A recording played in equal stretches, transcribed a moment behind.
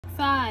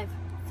5,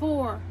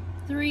 4,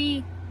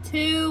 3,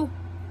 2.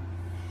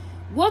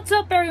 What's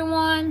up,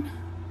 everyone?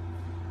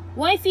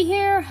 Wifey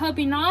here.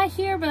 Hubby not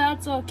here, but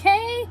that's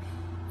okay.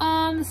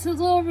 This is a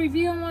little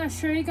review. I want to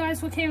show you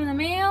guys what came in the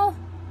mail.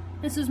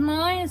 This is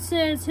mine. It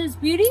says His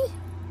Beauty.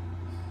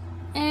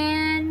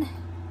 And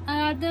I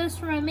got this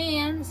from a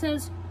man. It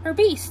says Her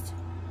Beast.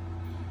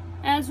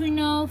 As we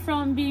know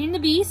from Beauty and the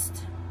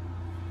Beast,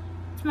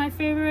 it's my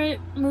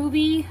favorite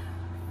movie.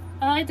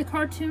 I like the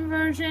cartoon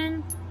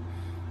version.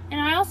 And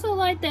I also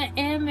like the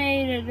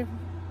animated.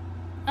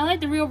 I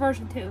like the real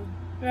version too.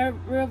 The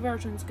real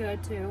version's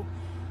good too.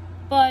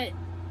 But,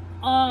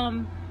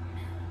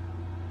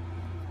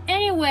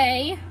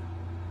 anyway,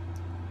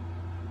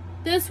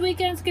 this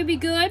weekend's gonna be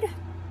good.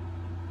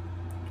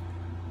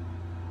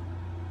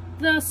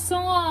 The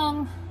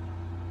song,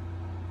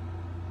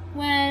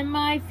 when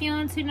my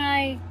fiance and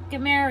I get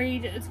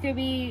married, it's gonna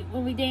be,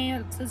 when we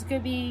dance, it's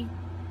gonna be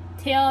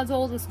Tale as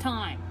Old as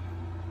Time.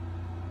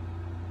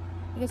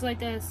 It goes like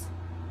this.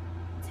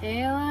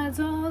 Tale as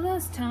old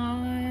as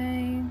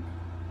time,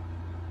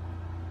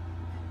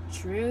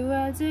 true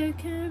as it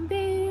can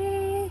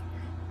be,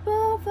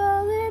 both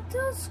a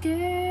little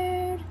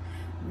scared,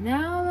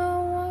 now the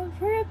one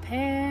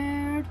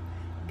prepared,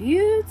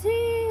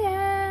 Beauty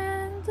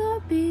and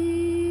the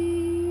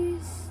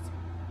Beast.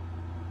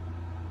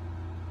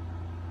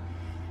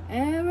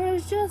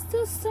 Ever's just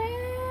the same,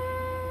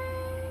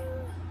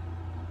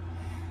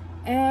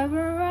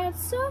 ever at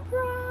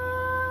surprise,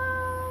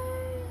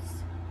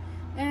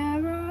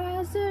 ever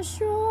as the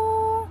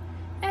shore,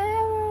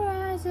 ever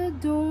as a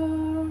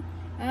door,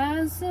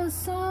 as the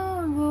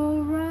sun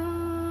will rise.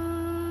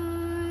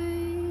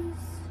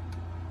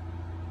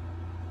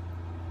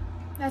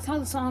 That's how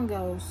the song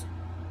goes.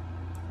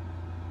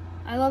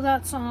 I love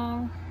that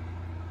song.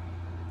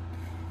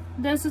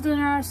 This is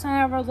another song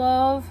I ever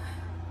love.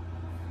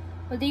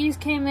 But these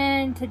came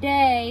in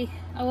today.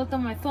 I looked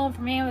on my phone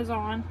from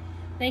Amazon.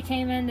 They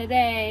came in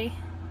today.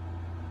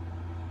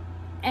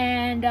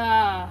 And,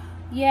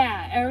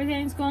 yeah,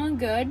 everything's going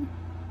good.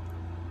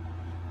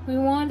 We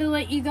wanted to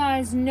let you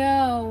guys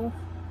know,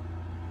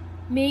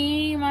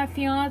 me, my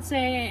fiance,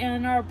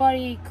 and our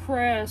buddy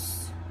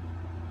Chris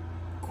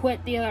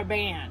quit the other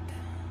band.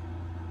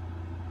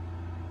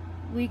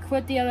 We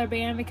quit the other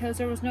band because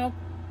there was no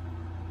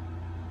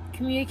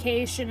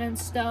communication and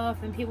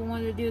stuff, and people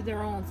wanted to do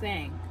their own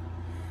thing.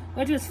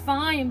 Which is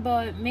fine,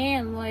 but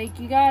man, like,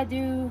 you gotta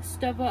do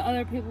stuff that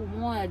other people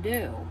want to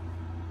do.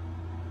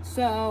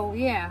 So,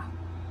 yeah.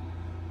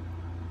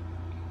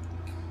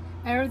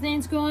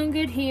 Everything's going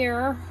good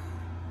here.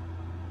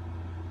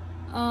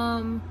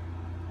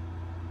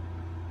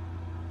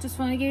 Just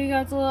want to give you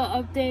guys a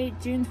little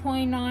update. June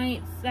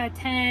 29th at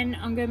 10,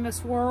 I'm going to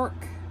miss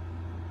work.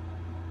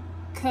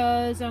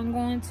 Because I'm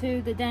going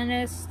to the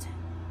dentist.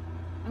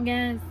 I'm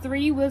getting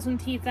 3 wisdom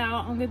teeth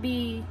out. I'm going to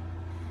be...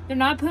 They're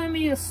not putting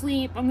me to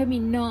sleep. I'm going to be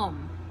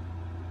numb.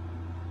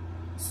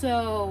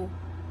 So,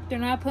 they're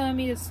not putting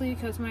me to sleep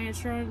because my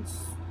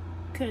insurance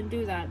couldn't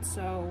do that.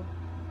 So,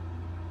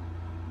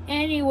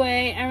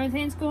 anyway,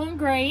 everything's going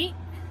great.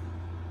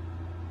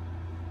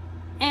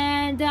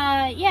 And,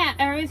 yeah,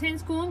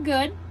 everything's going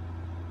good.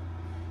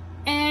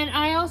 And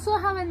I also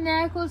have a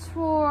necklace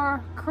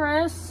for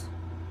Chris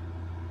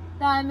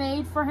that I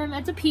made for him.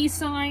 It's a peace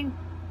sign.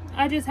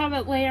 I just have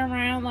it laying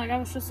around. Like, I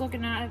was just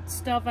looking at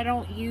stuff I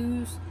don't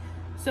use.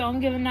 So, I'm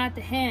giving that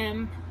to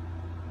him.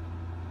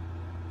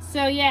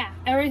 So, yeah,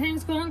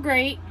 everything's going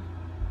great.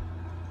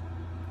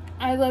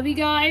 I love you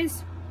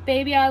guys.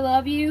 Baby, I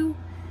love you.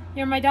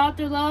 You're my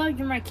Dr. Love.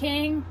 You're my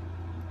king.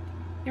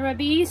 You're my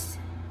beast.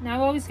 And I'm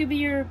always going to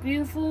be your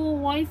beautiful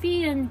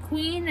wifey and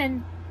queen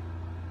and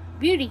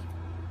beauty.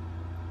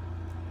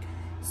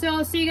 So,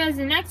 I'll see you guys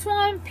in the next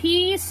one.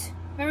 Peace.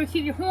 Remember to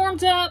keep your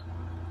horns up.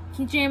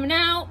 Keep jamming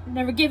out.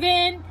 Never give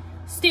in.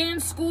 Stay in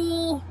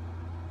school.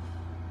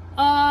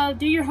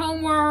 Do your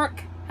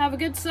homework. Have a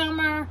good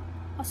summer.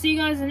 I'll see you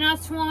guys in the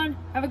next one.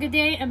 Have a good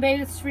day. And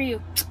baby, this is for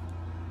you.